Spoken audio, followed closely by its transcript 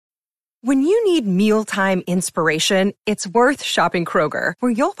When you need mealtime inspiration, it's worth shopping Kroger,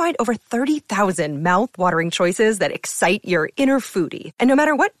 where you'll find over 30,000 mouth-watering choices that excite your inner foodie. And no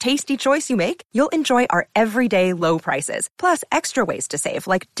matter what tasty choice you make, you'll enjoy our everyday low prices, plus extra ways to save,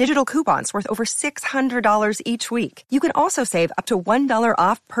 like digital coupons worth over $600 each week. You can also save up to $1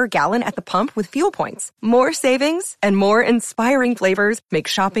 off per gallon at the pump with fuel points. More savings and more inspiring flavors make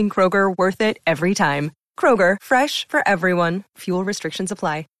shopping Kroger worth it every time. Kroger, fresh for everyone. Fuel restrictions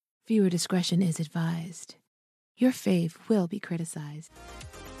apply. Viewer discretion is advised. Your fave will be criticized.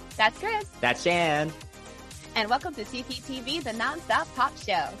 That's Chris. That's Shan. And welcome to CPTV, the nonstop pop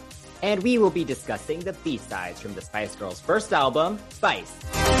show. And we will be discussing the B-sides from the Spice Girls' first album, Spice.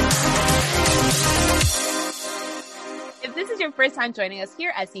 If this is your first time joining us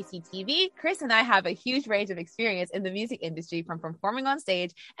here at CCTV, Chris and I have a huge range of experience in the music industry, from performing on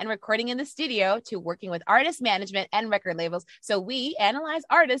stage and recording in the studio to working with artist management and record labels. So we analyze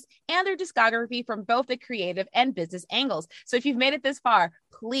artists and their discography from both the creative and business angles. So if you've made it this far,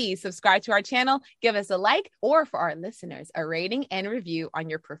 please subscribe to our channel, give us a like, or for our listeners, a rating and review on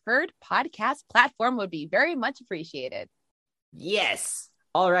your preferred podcast platform would be very much appreciated. Yes.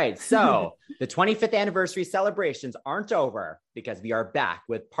 All right, so the 25th anniversary celebrations aren't over, because we are back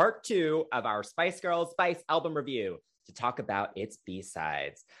with part 2 of our Spice Girls Spice album review to talk about its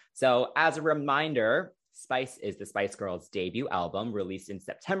B-sides. So as a reminder, Spice is the Spice Girls' debut album, released in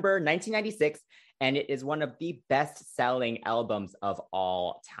September 1996, and it is one of the best-selling albums of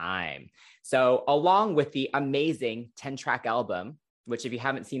all time. So along with the amazing 10-track album, which if you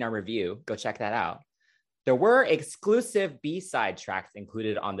haven't seen our review, go check that out, there were exclusive B-side tracks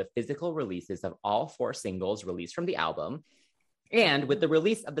included on the physical releases of all 4 singles released from the album. And with the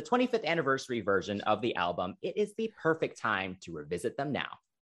release of the 25th anniversary version of the album, it is the perfect time to revisit them now.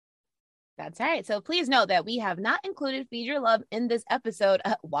 That's right. So please note that we have not included Feed Your Love in this episode.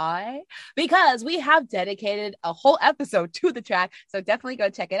 Why? Because we have dedicated a whole episode to the track. So definitely go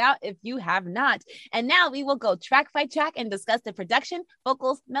check it out if you have not. And now we will go track by track and discuss the production,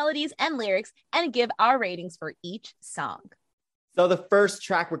 vocals, melodies, and lyrics, and give our ratings for each song. So the first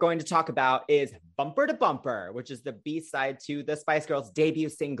track we're going to talk about is Bumper to Bumper, which is the B-side to the Spice Girls' debut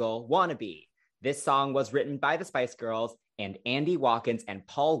single, Wannabe. This song was written by the Spice Girls and Andy Watkins and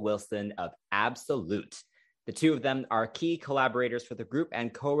Paul Wilson of Absolute. The two of them are key collaborators for the group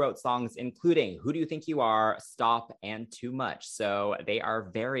and co-wrote songs including Who Do You Think You Are, Stop, and Too Much. So they are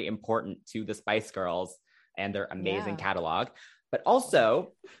very important to the Spice Girls and their amazing catalog. But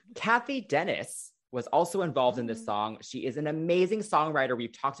also, Kathy Dennis was also involved in this song. She is an amazing songwriter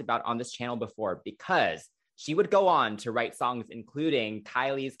we've talked about on this channel before, because she would go on to write songs including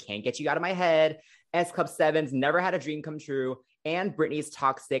Kylie's Can't Get You Out of My Head, S Club 7's Never Had a Dream Come True, and Britney's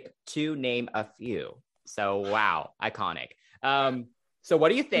Toxic, to name a few. So, wow, iconic. So what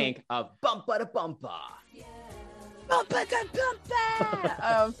do you think of Bumpa da Bumpa? Yeah. Bumpa da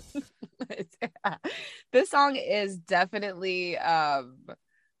Bumpa! This song is definitely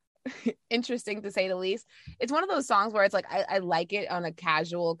interesting, to say the least. It's one of those songs where it's like, I like it on a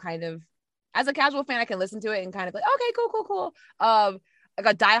casual kind of, as a casual fan, I can listen to it and kind of like, okay, cool. Like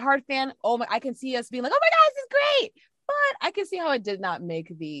a diehard fan, I can see us being like, oh my God, this is great. But I can see how it did not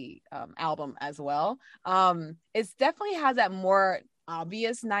make the album as well. It definitely has that more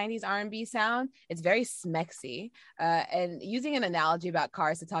obvious 90s R&B sound. It's very smexy. And using an analogy about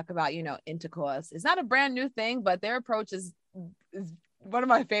cars to talk about, intercourse is not a brand new thing, but their approach is one of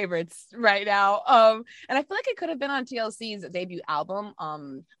my favorites right now. And I feel like it could have been on TLC's debut album,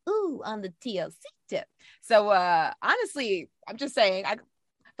 on the TLC tip. So honestly, I'm just saying, I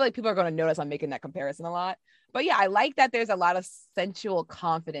feel like people are going to notice I'm making that comparison a lot. But yeah, I like that there's a lot of sensual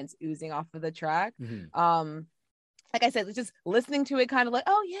confidence oozing off of the track. Mm-hmm. Like I said, it's just listening to it kind of like,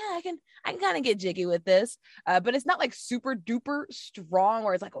 oh yeah, I can kind of get jiggy with this. But it's not like super duper strong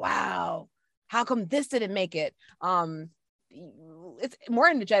where it's like, wow, how come this didn't make it? It's more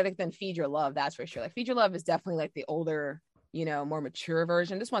energetic than Feed Your Love, that's for sure. Like Feed Your Love is definitely like the older, more mature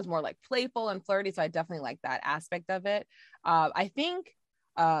version. This one's more like playful and flirty, so I definitely like that aspect of it. I think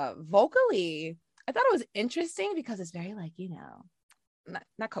vocally, I thought it was interesting because it's very like,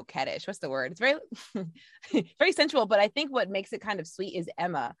 not coquettish. What's the word? It's very, very sensual. But I think what makes it kind of sweet is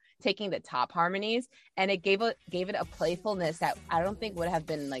Emma taking the top harmonies, and it gave it a playfulness that I don't think would have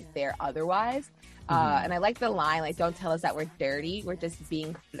been like there otherwise. And I like the line, like, don't tell us that we're dirty, we're just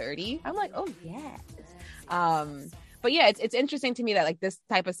being flirty. I'm like, oh yes. But yeah, it's interesting to me that like this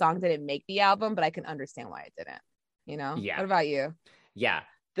type of song didn't make the album, but I can understand why it didn't. Yeah. What about you? Yeah.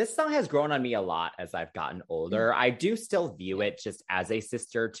 This song has grown on me a lot as I've gotten older. I do still view it just as a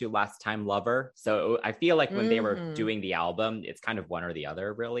sister to Last Time Lover. So I feel like when they were doing the album, it's kind of one or the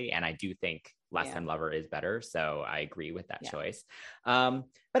other, really. And I do think Last Time Lover is better. So I agree with that choice.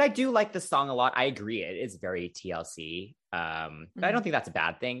 But I do like the song a lot. I agree. It is very TLC. But I don't think that's a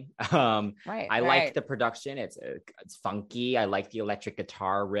bad thing. I like the production. It's funky. I like the electric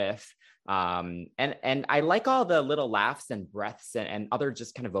guitar riff. And I like all the little laughs and breaths and other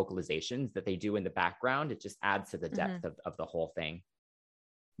just kind of vocalizations that they do in the background. It just adds to the depth of the whole thing.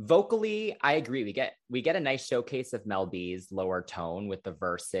 Vocally, I agree. We get a nice showcase of Mel B's lower tone with the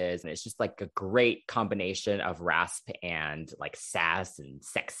verses, and it's just like a great combination of rasp and like sass and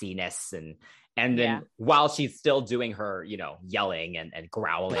sexiness, and then while she's still doing her, yelling and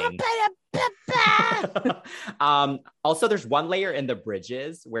growling. Also, there's one layer in the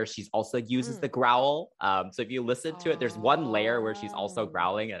bridges where she's also uses the growl. So if you listen to it, there's one layer where she's also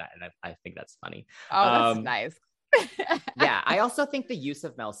growling, and I think that's funny. Oh, that's nice. Yeah, I also think the use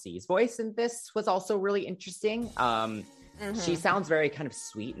of Mel C's voice in this was also really interesting. She sounds very kind of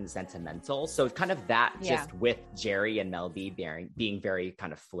sweet and sentimental. So kind of that just with Jerry and Mel B being very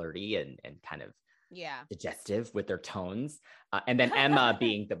kind of flirty and kind of suggestive with their tones. And then Emma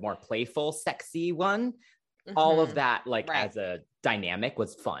being the more playful, sexy one. All of that, as a dynamic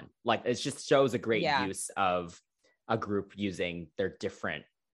was fun. Like, it just shows a great use of a group using their different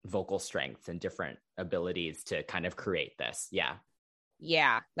vocal strengths and different abilities to kind of create this.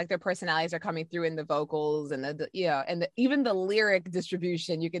 Like their personalities are coming through in the vocals and even the lyric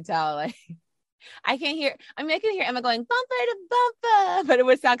distribution. You can tell, like, I can hear Emma going bumper to bumper, but it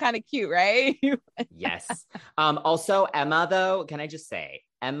would sound kind of cute, right? Yes. Also Emma, though, can I just say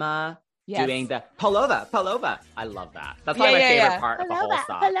Emma doing the Palova. I love that. That's probably my favorite part of the whole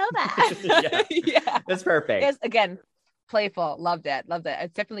song. Palova. That's perfect. Yes, again, playful. Loved it.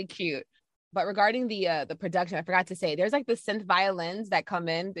 It's definitely cute. But regarding the production, I forgot to say, there's like the synth violins that come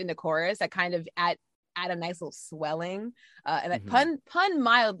in the chorus that kind of add a nice little swelling, and like pun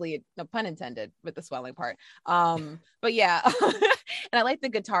mildly, no pun intended with the swelling part. But yeah, and I like the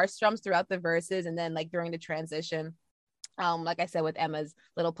guitar strums throughout the verses, and then like during the transition, like I said, with Emma's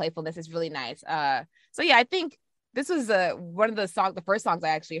little playfulness is really nice. So yeah, I think this was one of the first songs I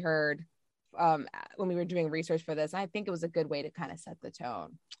actually heard when we were doing research for this. And I think it was a good way to kind of set the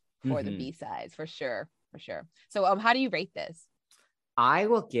tone for the B-sides, for sure. So how do you rate this? I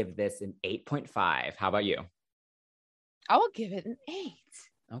will give this an 8.5. How about you? I will give it an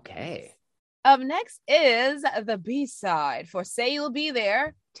 8. Okay. Up next is the B-side for Say You'll Be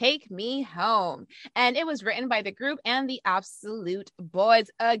There, Take Me Home. And it was written by the group and the Absolute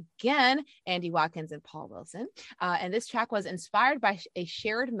Boys again, Andy Watkins and Paul Wilson. And this track was inspired by a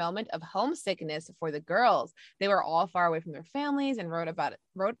shared moment of homesickness for the girls. They were all far away from their families and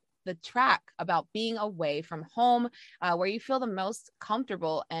wrote the track about being away from home, where you feel the most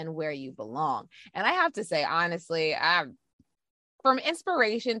comfortable and where you belong. And I have to say, honestly, from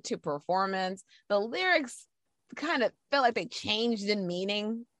inspiration to performance, the lyrics kind of felt like they changed in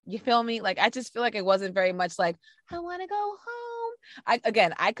meaning. You feel me? Like, I just feel like it wasn't very much like, I want to go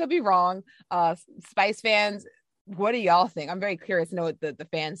home. I could be wrong. Spice fans, what do y'all think? I'm very curious to know what the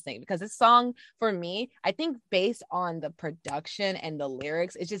fans think, because this song, for me, I think based on the production and the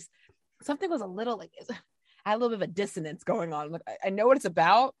lyrics, it's just something was a little like, I had a little bit of a dissonance going on. Like, I know what it's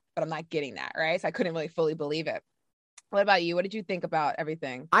about, but I'm not getting that, right? So I couldn't really fully believe it. What about you? What did you think about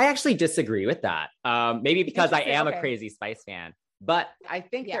everything? I actually disagree with that. Maybe because I am a crazy Spice fan. But I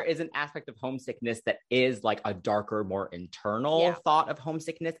think there is an aspect of homesickness that is like a darker, more internal thought of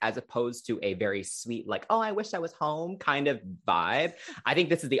homesickness, as opposed to a very sweet, like, oh, I wish I was home kind of vibe. I think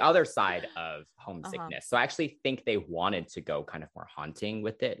this is the other side of homesickness. So I actually think they wanted to go kind of more haunting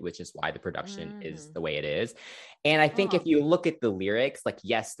with it, which is why the production is the way it is. And I think if you look at the lyrics, like,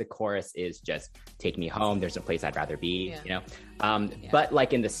 yes, the chorus is just take me home. There's no place I'd rather be, But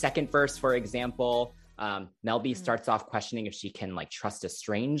like in the second verse, for example, Mel B starts off questioning if she can like trust a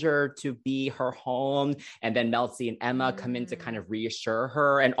stranger to be her home. And then Mel C and Emma come in to kind of reassure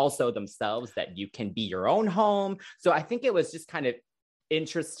her and also themselves that you can be your own home. So I think it was just kind of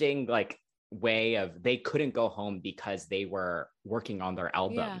interesting, like, way of they couldn't go home because they were working on their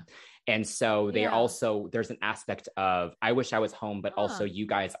album. And so they also, there's an aspect of, I wish I was home, but also you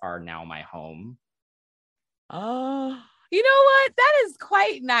guys are now my home. Oh, you know what? That is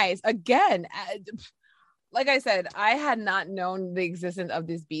quite nice. Again, like I said, I had not known the existence of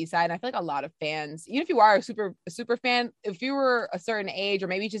this B-side. And I feel like a lot of fans, even if you are a super fan, if you were a certain age or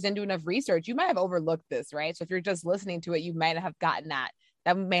maybe just didn't do enough research, you might have overlooked this, right? So if you're just listening to it, you might have gotten that.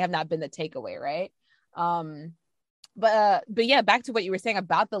 That may have not been the takeaway, right? But yeah, back to what you were saying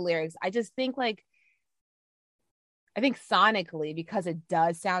about the lyrics. I just think like, I think sonically, because it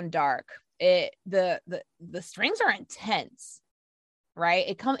does sound dark, the strings are intense, right?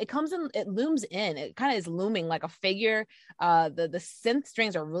 It comes in, it looms in, it kind of is looming like a figure. The synth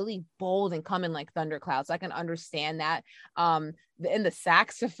strings are really bold and come in like thunderclouds, so I can understand that. And the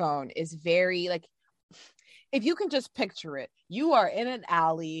saxophone is very like, if you can just picture it, you are in an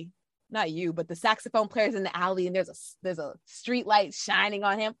alley, not you, but the saxophone player's in the alley, and there's a street light shining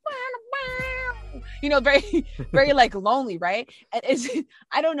on him, very very like lonely, right? And it's,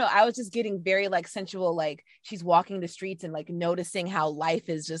 I don't know, I was just getting very like sensual, like she's walking the streets and like noticing how life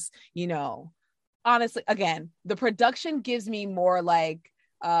is just, honestly, again, the production gives me more like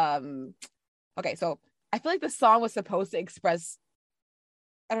okay, so I feel like the song was supposed to express,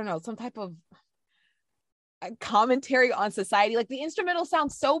 I don't know, some type of commentary on society. Like the instrumental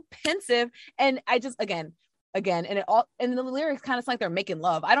sounds so pensive, and I just again, and it all, and the lyrics kind of sound like they're making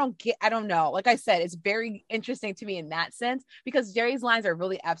love. I don't know. Like I said, it's very interesting to me in that sense, because Jerry's lines are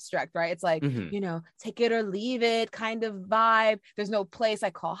really abstract, right? It's like, take it or leave it kind of vibe. There's no place I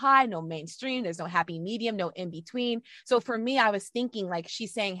call high, no mainstream. There's no happy medium, no in between. So for me, I was thinking like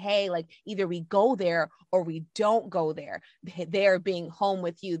she's saying, hey, like either we go there or we don't go there. They're being home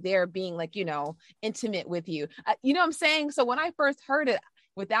with you. They're being like, intimate with you. You know what I'm saying? So when I first heard it,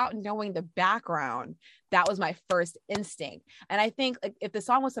 without knowing the background, that was my first instinct. And I think like if the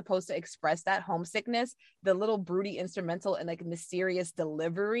song was supposed to express that homesickness, the little broody instrumental and like mysterious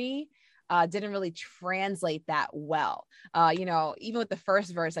delivery didn't really translate that well. Even with the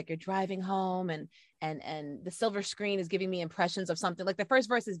first verse, like you're driving home and the silver screen is giving me impressions of something. Like the first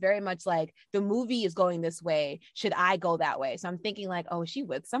verse is very much like the movie is going this way. Should I go that way? So I'm thinking like, oh, is she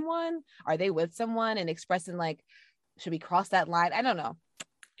with someone? Are they with someone? And expressing like, should we cross that line? I don't know.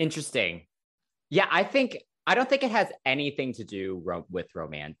 Interesting. Yeah, I don't think it has anything to do with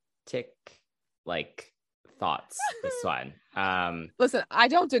romantic like thoughts. This one. Listen, I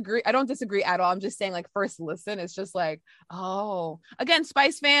don't disagree at all. I'm just saying, like, first listen, it's just like, oh, again,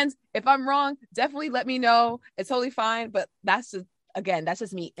 Spice fans, if I'm wrong, definitely let me know. It's totally fine. But that's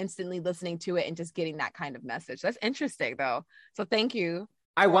just me instantly listening to it and just getting that kind of message. That's interesting though. So thank you.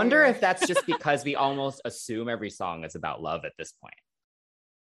 I wonder if that's just because we almost assume every song is about love at this point.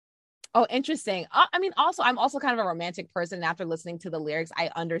 Oh, interesting. I mean, also, I'm also kind of a romantic person. And after listening to the lyrics, I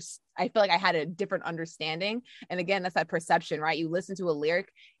feel like I had a different understanding. And again, that's that perception, right? You listen to a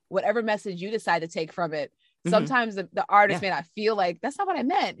lyric, whatever message you decide to take from it. Sometimes the artist may not feel like that's not what I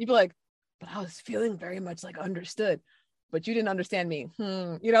meant. You'd be like, but I was feeling very much like understood, but you didn't understand me.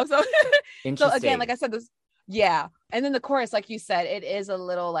 So so again, like I said, this, yeah. And then the chorus, like you said, it is a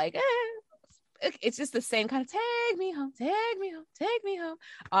little like, it's just the same kind of take me home, take me home, take me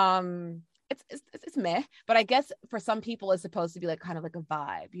home. It's meh, but I guess for some people it's supposed to be like kind of like a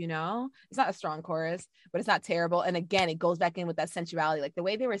vibe, it's not a strong chorus, but it's not terrible. And again, it goes back in with that sensuality, like the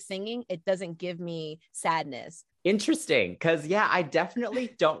way they were singing, it doesn't give me sadness. Interesting, because I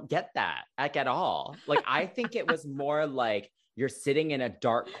definitely don't get that like at all. Like I think it was more like you're sitting in a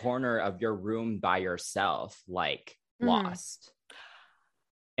dark corner of your room by yourself, like lost.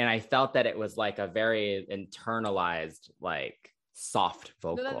 And I felt that it was like a very internalized, like soft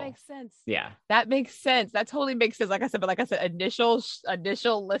vocal. No, that makes sense. Yeah, that makes sense. That totally makes sense. Like I said, initial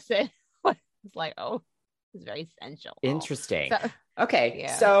listen was like, oh, it's very sensual. Interesting. Okay.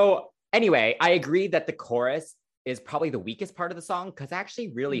 Yeah. So anyway, I agree that the chorus is probably the weakest part of the song, because I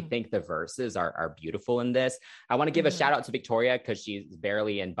actually really think the verses are beautiful in this. I want to give a shout out to Victoria, because she's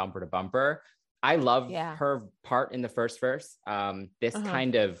barely in Bumper to Bumper. I love her part in the first verse. This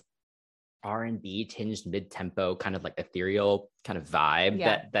kind of R&B tinged mid-tempo, kind of like ethereal kind of vibe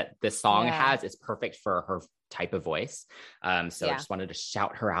that this song has is perfect for her type of voice. So I just wanted to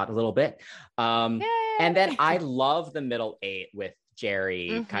shout her out a little bit. And then I love the middle eight with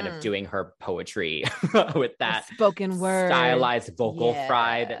Jerry kind of doing her poetry with that spoken word stylized vocal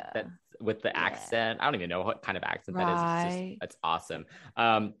fry that with the accent. I don't even know what kind of accent that is. It's awesome.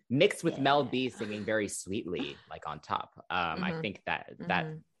 Mixed with Mel B singing very sweetly, like on top. I think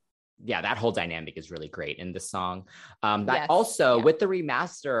that whole dynamic is really great in this song. With the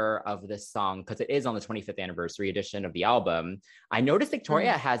remaster of this song, because it is on the 25th anniversary edition of the album, I noticed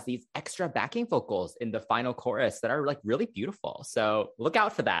Victoria has these extra backing vocals in the final chorus that are like really beautiful. So look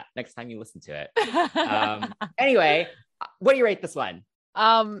out for that next time you listen to it. Anyway, what do you rate this one?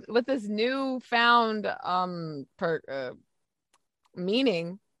 With this newfound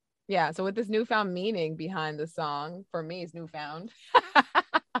meaning, so with this newfound meaning behind the song, for me it's newfound.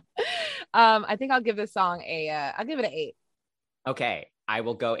 I think I'll give this song I'll give it an 8. Okay, I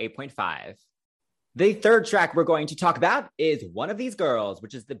will go 8.5. The third track we're going to talk about is One of These Girls,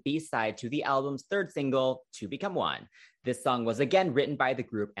 which is the B-side to the album's third single, To Become One. This song was again written by the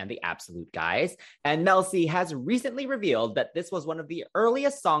group and the Absolute Guys, and Mel C has recently revealed that this was one of the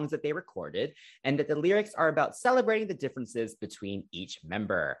earliest songs that they recorded, and that the lyrics are about celebrating the differences between each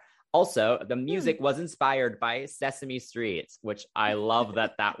member. Also, the music was inspired by Sesame Street, which I love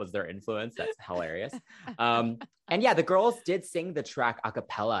that was their influence. That's hilarious. And yeah, the girls did sing the track a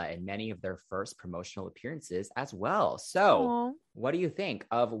cappella in many of their first promotional appearances as well. So what do you think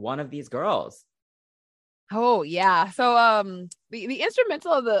of One of These Girls? Oh yeah. So the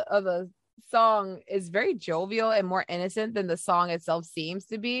instrumental of the song is very jovial and more innocent than the song itself seems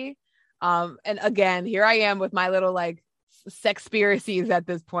to be. And again, here I am with my little like sexpiracies at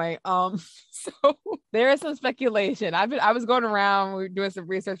this point. So there is some speculation. I was going around, we were doing some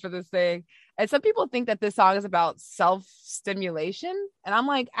research for this thing, and some people think that this song is about self-stimulation, and I'm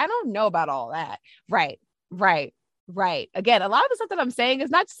like, I don't know about all that. Right. Again, a lot of the stuff that I'm saying is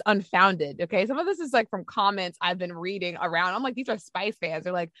not just unfounded. Okay. Some of this is like from comments I've been reading around. I'm like, these are Spice fans.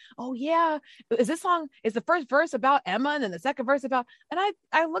 They're like, oh yeah, is the first verse about Emma and then the second verse about, and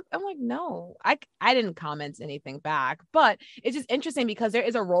I'm like, no, I didn't comment anything back, but it's just interesting because there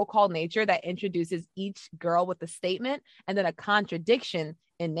is a roll call nature that introduces each girl with a statement and then a contradiction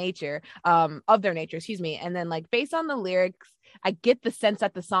in nature, of their nature, excuse me. And then like based on the lyrics, I get the sense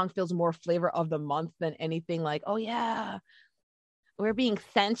that the song feels more flavor of the month than anything like, oh yeah, we're being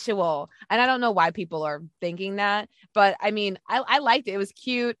sensual. And I don't know why people are thinking that, but I mean, I liked it. It was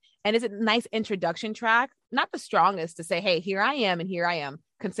cute. And it's a nice introduction track. Not the strongest to say, hey, here I am and here I am,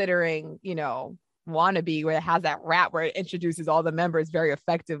 considering, Wannabe, where it has that rap where it introduces all the members very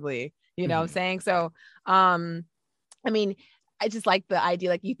effectively, what I'm saying? So, I mean, I just like the idea,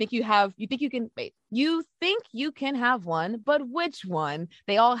 like you think you can have one, but which one?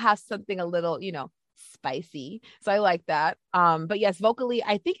 They all have something a little, spicy. So I like that. But yes, vocally,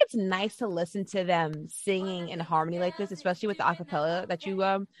 I think it's nice to listen to them singing in harmony like this, especially with the acapella that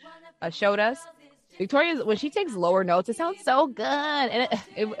you showed us. Victoria, when she takes lower notes, it sounds so good. And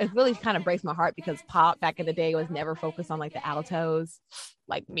it really kind of breaks my heart because pop back in the day was never focused on like the altos,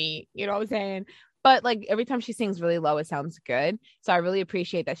 like me, you know what I'm saying? But like every time she sings really low, it sounds good. So I really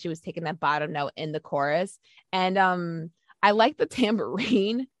appreciate that she was taking that bottom note in the chorus. And I like the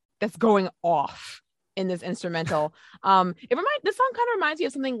tambourine that's going off in this instrumental. This song kind of reminds me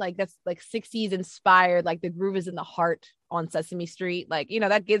of something like that's like 60s inspired, like the groove is in the heart on Sesame Street. Like,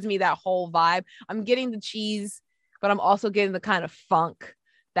 that gives me that whole vibe. I'm getting the cheese, but I'm also getting the kind of funk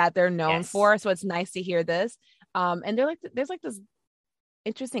that they're known for. So it's nice to hear this. And there's like this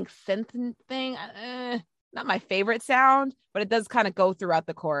interesting synth thing, not my favorite sound, but it does kind of go throughout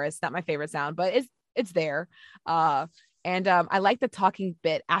the chorus. Not my favorite sound, but it's there. And I like the talking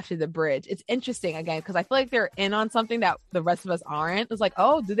bit after the bridge. It's interesting again because I feel like they're in on something that the rest of us aren't. It's like,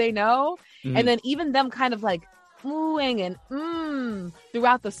 oh, do they know? And then even them kind of like oohing and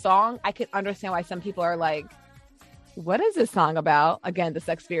throughout the song, I can understand why some people are like, what is this song about? Again, the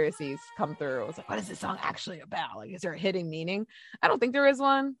sexpiracies come through. It's like, what is this song actually about? Like, is there a hidden meaning? I don't think there is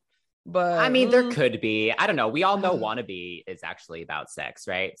one, but I mean, there could be. I don't know. We all know Wannabe is actually about sex,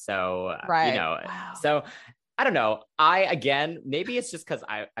 right? So, Wow. So I don't know. Maybe it's just because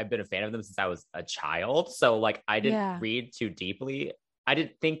I've been a fan of them since I was a child. So like, I didn't read too deeply. I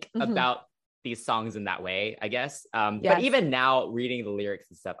didn't think about these songs in that way, I guess. But even now reading the lyrics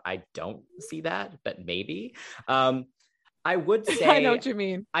and stuff, I don't see that, but maybe. I would say I know what you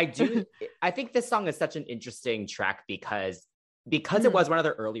mean. I think this song is such an interesting track because it was one of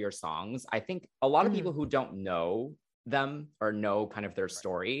their earlier songs. I think a lot of people who don't know them or know kind of their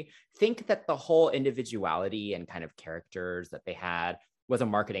story think that the whole individuality and kind of characters that they had was a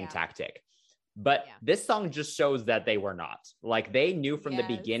marketing tactic. But this song just shows that they were not. Like they knew from the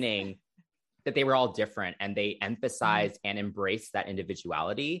beginning that they were all different and they emphasized and embraced that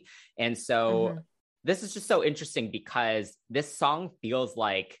individuality. And so this is just so interesting because this song feels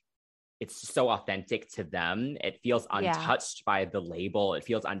like it's just so authentic to them. It feels untouched by the label. It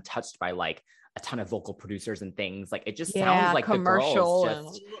feels untouched by like a ton of vocal producers and things. Like it just sounds like commercial the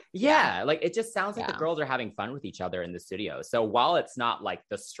girls just, like it just sounds like the girls are having fun with each other in the studio. So while it's not like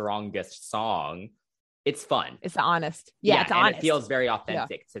the strongest song, it's fun. It's honest. It's honest. It feels very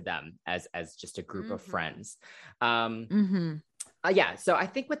authentic to them as just a group of friends. So I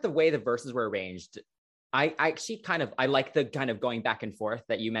think with the way the verses were arranged, I like the kind of going back and forth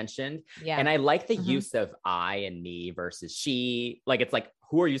that you mentioned. And I like the use of I and me versus she. Like it's like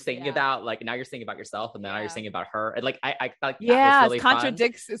who are you singing Yeah. about? Like now you're singing about yourself, and then now you're Yeah. singing about her. And like I felt like that Yeah, was really it fun.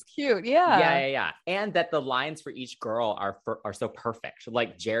 contradicts. It's cute. Yeah, Yeah. yeah, yeah. And that the lines for each girl are so perfect.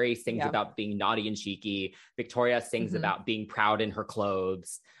 Like Jerry sings Yeah. about being naughty and cheeky. Victoria sings Mhm. about being proud in her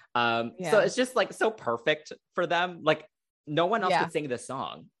clothes. So Yeah. it's just like so perfect for them. Like no one else Yeah. could sing this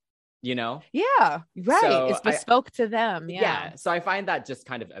song, you know? Yeah. Right. So It's bespoke to them. Yeah. So I find that just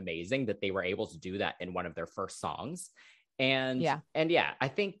kind of amazing that they were able to do that in one of their first songs. And Yeah. I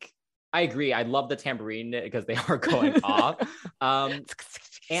think I agree. I love the tambourine because they are going off.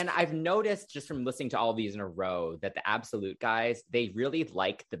 And I've noticed just from listening to all of these in a row that the Absolute guys, they really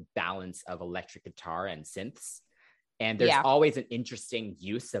like the balance of electric guitar and synths. And there's Yeah. always an interesting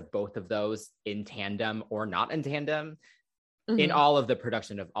use of both of those in tandem or not in tandem in Mhm. all of the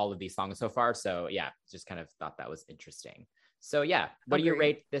production of all of these songs so far. So yeah, just kind of thought that was interesting. So yeah, what do you Agreed.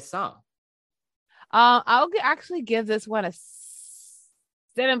 rate this song? Actually give this one a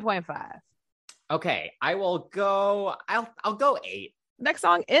 7.5. Okay, I will go. I'll go 8. Next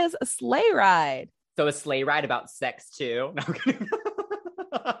song is a Sleigh Ride. So a sleigh ride about sex too. No, I'm kidding.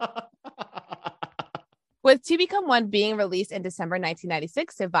 With To Become One being released in December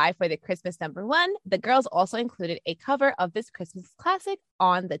 1996 to vie for the Christmas #1, the girls also included a cover of this Christmas classic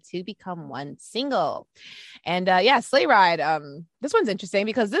on the To Become One single. And Sleigh Ride. This one's interesting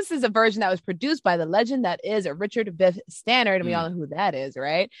because this is a version that was produced by the legend that is Richard Biff Stannard, and we all know who that is,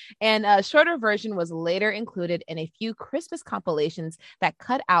 right? And a shorter version was later included in a few Christmas compilations that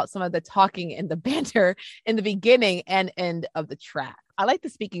cut out some of the talking and the banter in the beginning and end of the track. I like the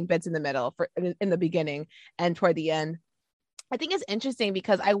speaking bits in the middle in the beginning and toward the end. I think it's interesting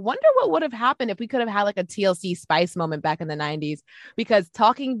because I wonder what would have happened if we could have had like a TLC Spice moment back in the 90s, because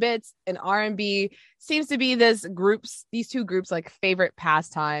talking bits and R&B seems to be these two groups like favorite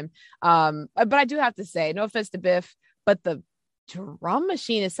pastime. But I do have to say, no offense to Biff, but the drum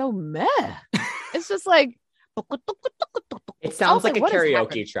machine is so meh. It's just like it sounds like a what is karaoke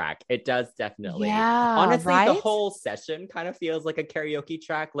happening? track. It does definitely. Yeah, Honestly, right? the whole session kind of feels like a karaoke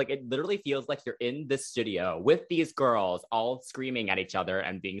track. Like it literally feels like you're in the studio with these girls all screaming at each other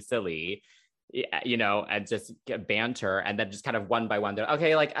and being silly, you know, and just get banter. And then just kind of one by one, they're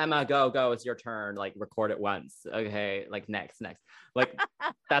okay, like Emma, go, it's your turn. Like record it once. Okay, like next. Like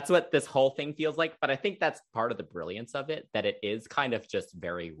that's what this whole thing feels like. But I think that's part of the brilliance of it, that it is kind of just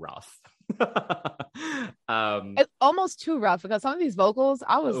very rough. It's almost too rough because some of these vocals,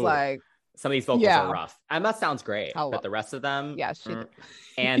 I was like, some of these vocals Yeah. are rough. Emma sounds great, Oh, but the rest of them, yeah, she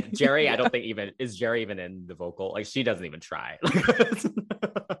and Jerry, I Yeah. don't think is Jerry even in the vocal. Like she doesn't even try.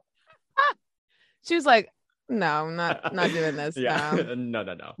 she was like, no, not doing this. Yeah, No.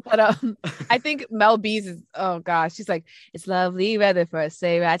 no. But I think Mel B's is, oh gosh, she's like, it's lovely weather for a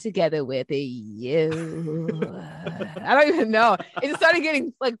sleigh ride together with you. I don't even know. It just started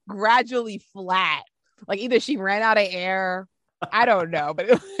getting like gradually flat. Like either she ran out of air. I don't know, but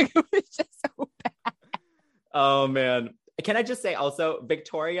it was just so bad. Oh man. Can I just say also,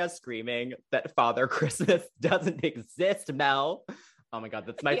 Victoria screaming that Father Christmas doesn't exist, Mel. Oh my God,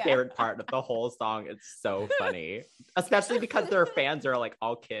 that's my Yeah. favorite part of the whole song. It's so funny, especially because their fans are like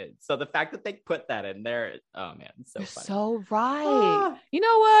all kids. So the fact that they put that in there, oh man, it's so You're funny. so right. Ah. You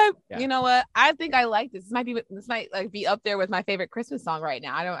know what? Yeah. You know what? I think I like this. This might like be up there with my favorite Christmas song right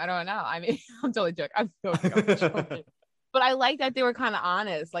now. I don't know. I mean, I'm totally joking. I'm joking. But I like that they were kind of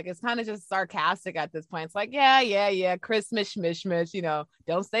honest. Like it's kind of just sarcastic at this point. It's like, yeah, Christmas schmish, you know,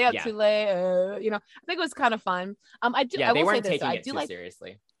 don't stay up Yeah. too late. You know, I think it was kind of fun. I do. Yeah, I they will say weren't this, taking I it do too like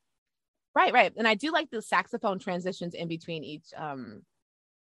seriously. right, and I do like the saxophone transitions in between each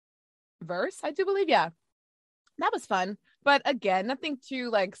verse. I do believe, yeah, that was fun. But again, nothing too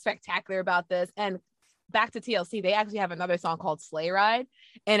like spectacular about this. And back to TLC, they actually have another song called Sleigh Ride,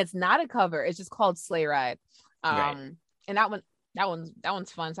 and it's not a cover. It's just called Sleigh Ride. Right. And that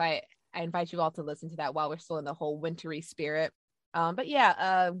one's fun. So I invite you all to listen to that while we're still in the whole wintry spirit. But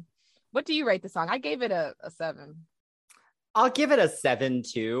yeah, what do you rate the song? I gave it a 7. I'll give it a 7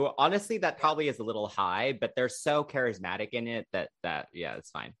 too. Honestly, that probably is a little high, but they're so charismatic in it that yeah, it's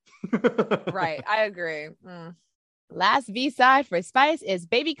fine. Right, I agree. Last B-side for Spice is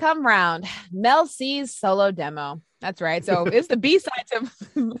Baby Come Round, Mel C's solo demo. That's right. So it's the B-side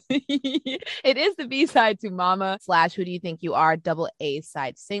to it is the B-side to Mama / Who Do You Think You Are double A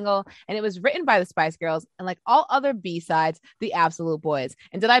side single. And it was written by the Spice Girls and like all other B-sides, the Absolute Boys.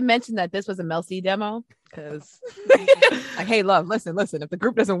 And did I mention that this was a Mel C demo? Because like, hey, love, listen, if the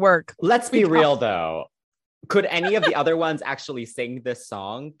group doesn't work. Let's be real though. Could any of the other ones actually sing this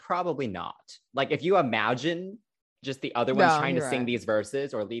song? Probably not. Like if you imagine just the other ones trying to sing these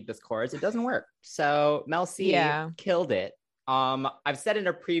verses or lead this chorus, it doesn't work. So Mel C killed it I've said in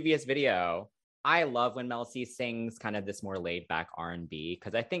a previous video, I love when Mel C sings kind of this more laid back R&B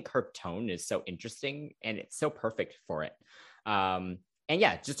because I think her tone is so interesting and it's so perfect for it. And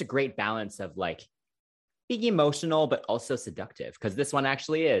yeah, just a great balance of like being emotional, but also seductive because this one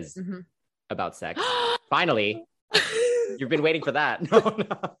actually is about sex. Finally, you've been waiting for that. No.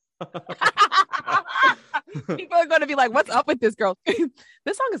 People are going to be like, what's up with this girl?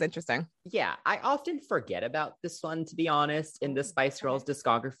 This song is interesting. Yeah, I often forget about this one, to be honest, in the Spice Girls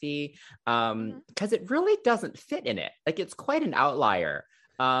discography, because it really doesn't fit in it. Like, it's quite an outlier.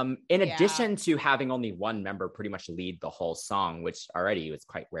 In addition to having only one member pretty much lead the whole song, which already was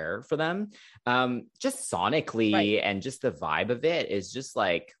quite rare for them, just sonically and just the vibe of it is just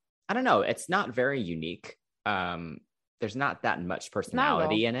like, I don't know, it's not very unique. There's not that much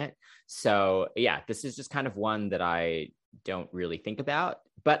personality in it. So yeah, this is just kind of one that I don't really think about.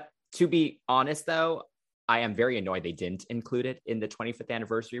 But to be honest though, I am very annoyed they didn't include it in the 25th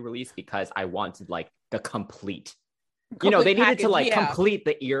anniversary release because I wanted like the complete they needed package, to like complete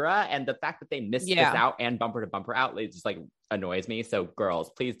the era, and the fact that they missed this out and bumper to bumper out, it just like annoys me. So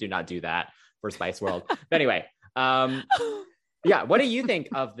girls, please do not do that for Spice World. But anyway, yeah, what do you think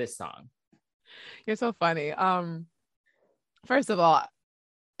of this song? You're so funny. First of all,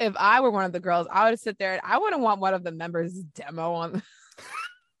 if I were one of the girls, I would sit there and I wouldn't want one of the members' demo on.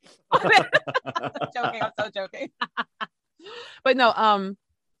 Joking, I'm so joking. But no,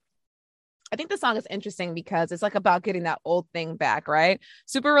 I think the song is interesting because it's like about getting that old thing back, right?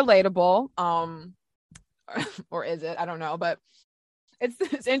 Super relatable. Or is it? I don't know, but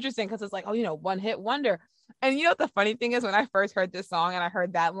it's interesting because it's like, oh, one hit wonder. And you know what the funny thing is, when I first heard this song and I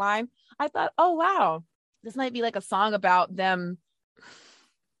heard that line, I thought, oh wow, this might be like a song about them,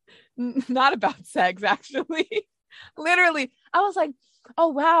 not about sex, actually. Literally, I was like, oh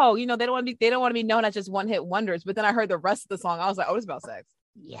wow, they don't want to be known as just one hit wonders. But then I heard the rest of the song, I was like, oh, it's about sex.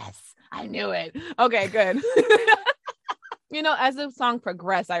 Yes, I knew it. Okay, good. As the song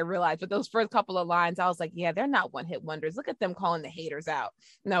progressed, I realized with those first couple of lines, I was like, yeah, they're not one hit wonders. Look at them calling the haters out.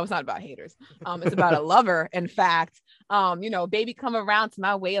 No, it's not about haters. It's about a lover. In fact, baby, come around to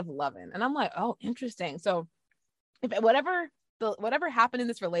my way of loving. And I'm like, oh, interesting. So if whatever happened in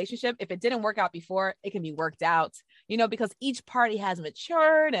this relationship, if it didn't work out before, it can be worked out, because each party has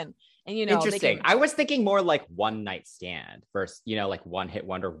matured and interesting. I was thinking more like one night stand versus, like one hit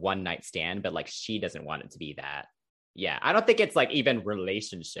wonder, one night stand, but like she doesn't want it to be that. Yeah, I don't think it's like even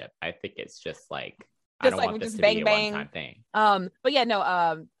relationship. I think it's just like, I don't want this to be a one-time thing. But yeah,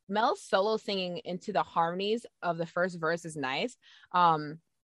 no, Mel's solo singing into the harmonies of the first verse is nice.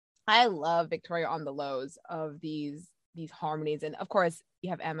 I love Victoria on the lows of these harmonies. And of course, you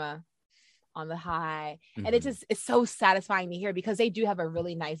have Emma on the high. And it's so satisfying to hear because they do have a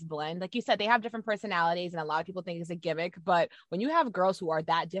really nice blend. Like you said, they have different personalities and a lot of people think it's a gimmick. But when you have girls who are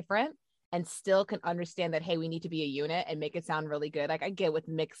that different, and still can understand that, hey, we need to be a unit and make it sound really good. Like I get with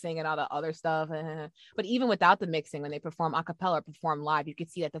mixing and all the other stuff, but even without the mixing, when they perform a cappella, perform live, you could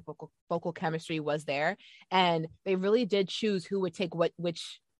see that the vocal chemistry was there, and they really did choose who would take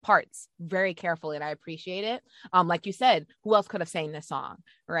which parts very carefully, and I appreciate it. Like you said, who else could have sang this song,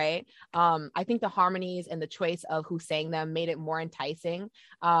 right? I think the harmonies and the choice of who sang them made it more enticing.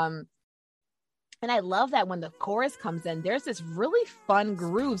 And I love that when the chorus comes in, there's this really fun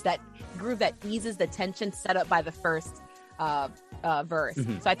groove that eases the tension set up by the first verse.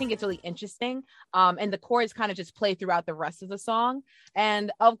 So I think it's really interesting. And the chords kind of just play throughout the rest of the song.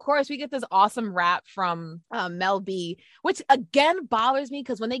 And of course, we get this awesome rap from Mel B, which again bothers me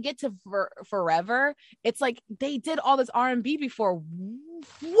because when they get to Forever, it's like they did all this R&B before.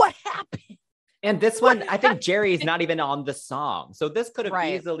 What happened? And this one, I think Jerry's not even on the song. So this could have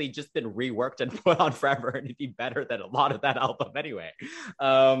easily just been reworked and put on Forever and it'd be better than a lot of that album anyway.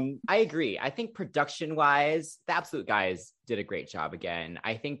 I agree. I think production-wise, the Absolute Guys did a great job again.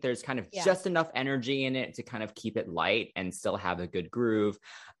 I think there's kind of just enough energy in it to kind of keep it light and still have a good groove.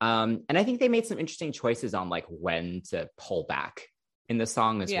 And I think they made some interesting choices on like when to pull back in the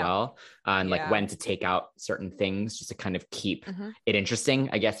song as well. And like when to take out certain things just to kind of keep it interesting,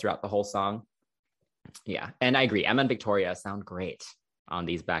 I guess, throughout the whole song. Yeah, and I agree. Emma and Victoria sound great on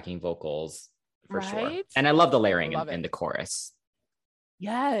these backing vocals for sure. And I love the layering in the chorus.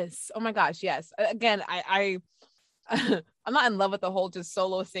 Yes. Oh my gosh. Yes. Again, I'm not in love with the whole just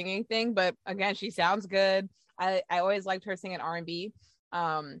solo singing thing, but again, she sounds good. I always liked her singing R&B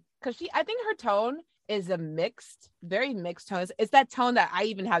because I think her tone is very mixed tones. It's that tone that I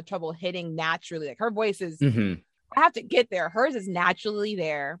even have trouble hitting naturally. Like her voice is, I have to get there. Hers is naturally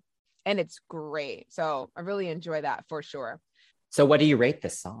there. And it's great. So I really enjoy that for sure. So what do you rate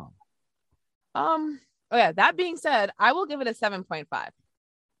this song? Oh yeah. That being said, I will give it a 7.5.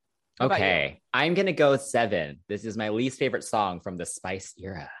 Okay, I'm gonna go 7. This is my least favorite song from the Spice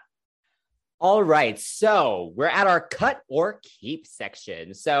era. All right, so we're at our cut or keep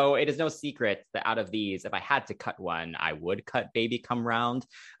section. So it is no secret that out of these, if I had to cut one, I would cut Baby Come Round.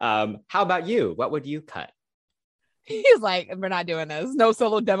 How about you? What would you cut? He's like, we're not doing this. No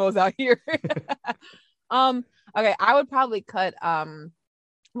solo demos out here. Okay, I would probably cut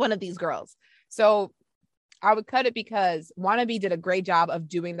one of these girls. So I would cut it because Wannabe did a great job of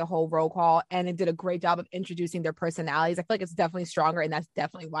doing the whole roll call, and it did a great job of introducing their personalities. I feel like it's definitely stronger, and that's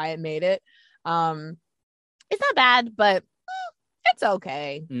definitely why it made it. It's not bad, but it's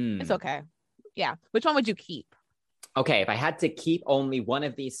okay. It's okay. Yeah. Which one would you keep? Okay, if I had to keep only one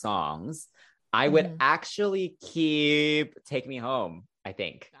of these songs, I would actually keep Take Me Home, I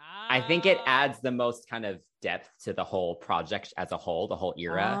think. I think it adds the most kind of depth to the whole project as a whole, the whole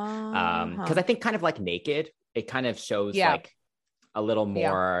era. Because I think kind of like Naked, it kind of shows like a little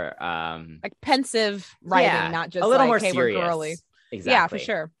more like pensive writing, not just a little like, more hey, serious. we're girly. Exactly. Yeah, for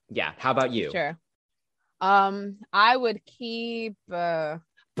sure. Yeah. How about you? Sure. I would keep Bumpa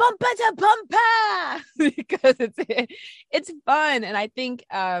to Bumpa because it's fun, and I think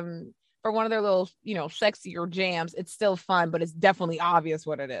for one of their little, sexier jams, it's still fun, but it's definitely obvious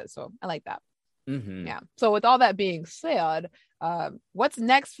what it is. So I like that. Yeah. So with all that being said, what's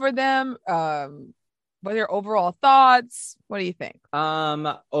next for them? What are your overall thoughts? What do you think?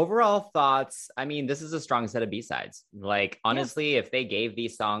 Overall thoughts, I mean, this is a strong set of B-sides. Like, honestly, if they gave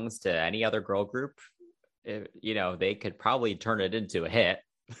these songs to any other girl group, they could probably turn it into a hit.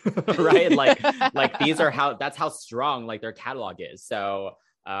 Right? Like that's how strong like their catalog is. So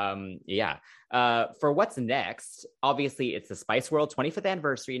for what's next, obviously it's the Spice World 25th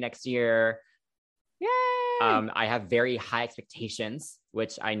anniversary next year. Yay! I have very high expectations,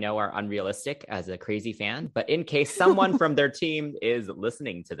 which I know are unrealistic as a crazy fan, but in case someone from their team is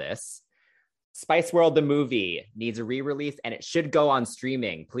listening to this, Spice World the movie needs a re-release, and it should go on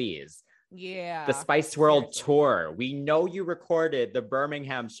streaming, please. Yeah. The Spice World tour. We know you recorded the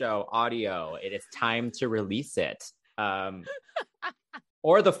Birmingham show audio. It is time to release it.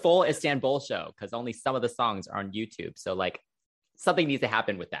 Or the full Istanbul show, because only some of the songs are on YouTube. So something needs to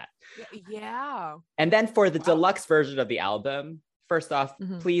happen with that. Yeah. And then for the deluxe version of the album, first off,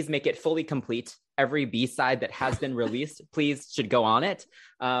 please make it fully complete. Every B-side that has been released, please should go on it.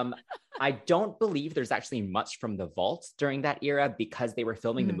 I don't believe there's actually much from the vault during that era because they were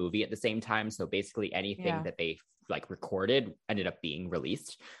filming the movie at the same time. So basically anything that they recorded ended up being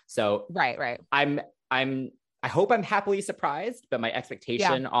released. So right. I hope I'm happily surprised, but my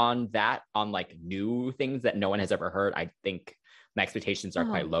expectation on new things that no one has ever heard, I think my expectations are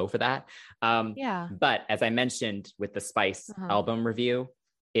quite low for that. But as I mentioned with the Spice album review,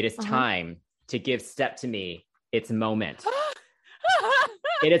 it is time to give Step to Me its moment.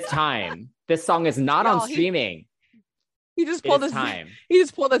 It is time. This song is not on streaming. He just pulled this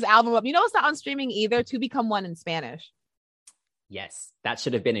album up. You know, it's not on streaming either. To Become One in Spanish. Yes, that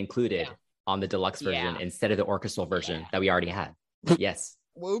should have been included on the deluxe version instead of the orchestral version that we already had. Yes.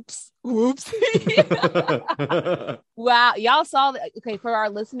 Whoops. Wow, y'all saw that. Okay, for our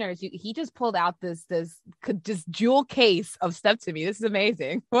listeners, he just pulled out this jewel case of Step to Me. This is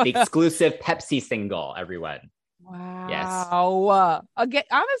amazing. The exclusive Pepsi single, everyone. Wow. Yes. Again,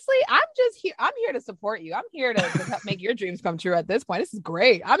 honestly, I'm here to support you. I'm here to help make your dreams come true at this point. This is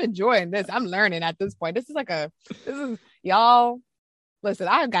great. I'm enjoying this. I'm learning at this point. This is y'all. Listen,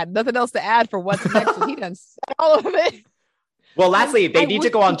 I've got nothing else to add for what's next. He done said all of it. Well, lastly, they need to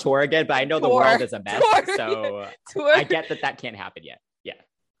go on tour again, but I know the world is a mess, so I get that can't happen yet. Yeah.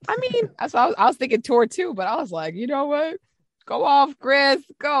 I mean, that's what I was thinking tour too, but I was like, you know what? Go off, Chris.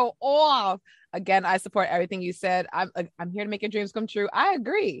 Go off. Again, I support everything you said. I'm here to make your dreams come true. I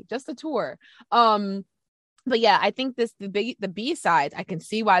agree. Just a tour. But yeah, I think the B-sides, I can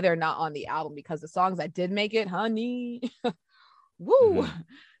see why they're not on the album because the songs that did make it, honey. Woo.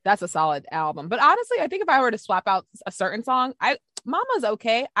 That's a solid album. But honestly, I think if I were to swap out a certain song, Mama's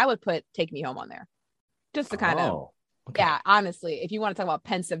okay. I would put Take Me Home on there. Just to kind of, honestly, if you want to talk about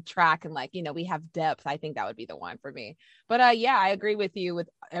pensive track and we have depth, I think that would be the one for me. But I agree with you with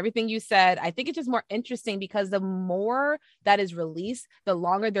everything you said. I think it's just more interesting because the more that is released, the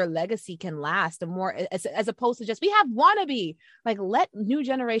longer their legacy can last, the more as opposed to just, we have Wannabe, let new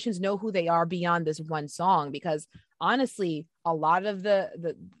generations know who they are beyond this one song. Because honestly, a lot of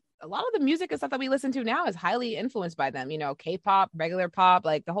the music and stuff that we listen to now is highly influenced by them. K-pop, regular pop,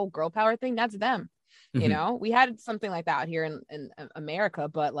 the whole girl power thing, that's them. We had something like that here in America,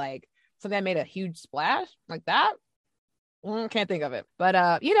 but something that made a huge splash like that, can't think of it.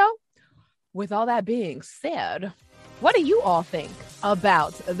 But with all that being said, what do you all think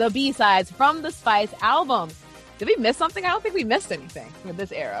about the B-sides from the Spice albums? Did we miss something? I don't think we missed anything with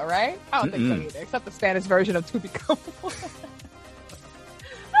this era, right? I don't think so either, except the Spanish version of To Become One.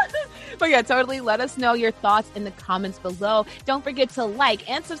 But yeah, totally. Let us know your thoughts in the comments below. Don't forget to like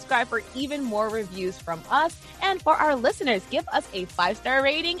and subscribe for even more reviews from us. And for our listeners, give us a 5-star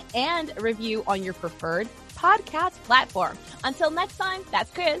rating and review on your preferred podcast platform. Until next time, that's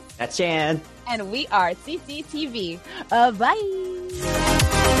Chris. That's Jan. And we are CCTV.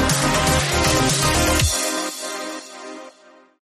 Bye.